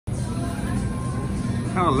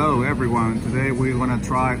Hello everyone, today we're gonna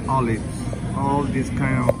try olives. All these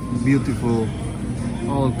kind of beautiful,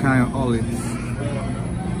 all kind of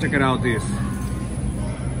olives. Check it out this.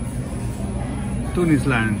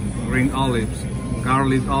 Tunisland, green olives,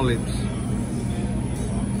 garlic olives,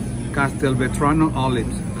 Castelvetrano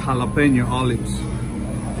olives, jalapeno olives,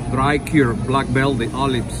 dry cure, black velvet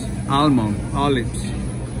olives, almond olives,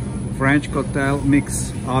 French cocktail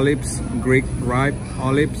mix olives, Greek ripe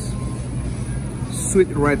olives, sweet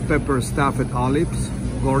red pepper stuffed olives,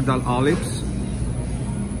 Gordal olives,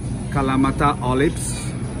 Kalamata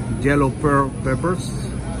olives, yellow pearl peppers,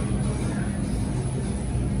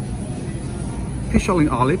 Fisherling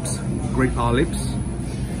olives, Greek olives,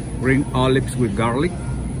 green olives with garlic,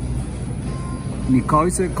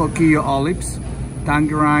 Nicoise Coquillo olives,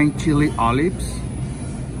 tangerine chili olives,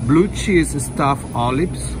 blue cheese stuffed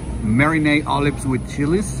olives, marinade olives with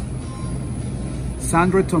chilies,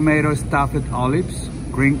 Sandra tomato stuffed olives,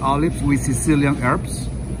 green olives with Sicilian herbs,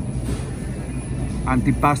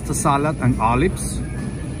 antipasta salad and olives,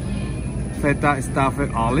 feta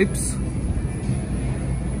stuffed olives.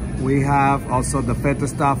 We have also the feta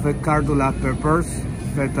stuffed cardula peppers,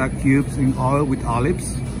 feta cubes in oil with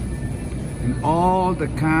olives, and all the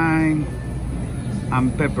kind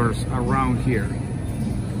and peppers around here.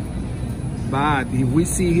 But if we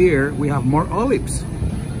see here, we have more olives.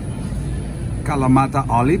 Kalamata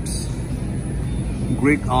olives,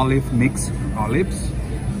 Greek olive mix olives,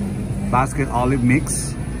 basket olive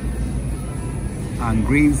mix, and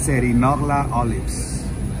green Cerinola olives.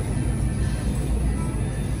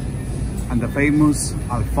 And the famous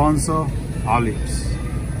Alfonso olives.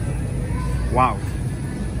 Wow,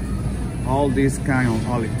 all these kind of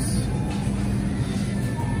olives.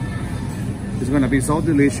 It's gonna be so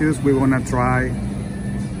delicious. We're gonna try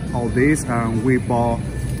all this, and we bought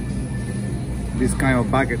this kind of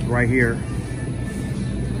bucket right here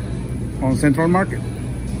on Central Market.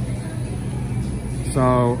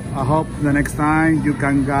 So I hope the next time you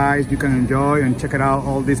can enjoy and check it out,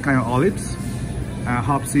 all these kind of olives. I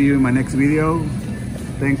hope see you in my next video.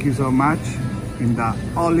 Thank you so much in the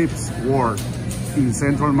olives world in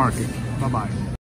Central Market. Bye bye.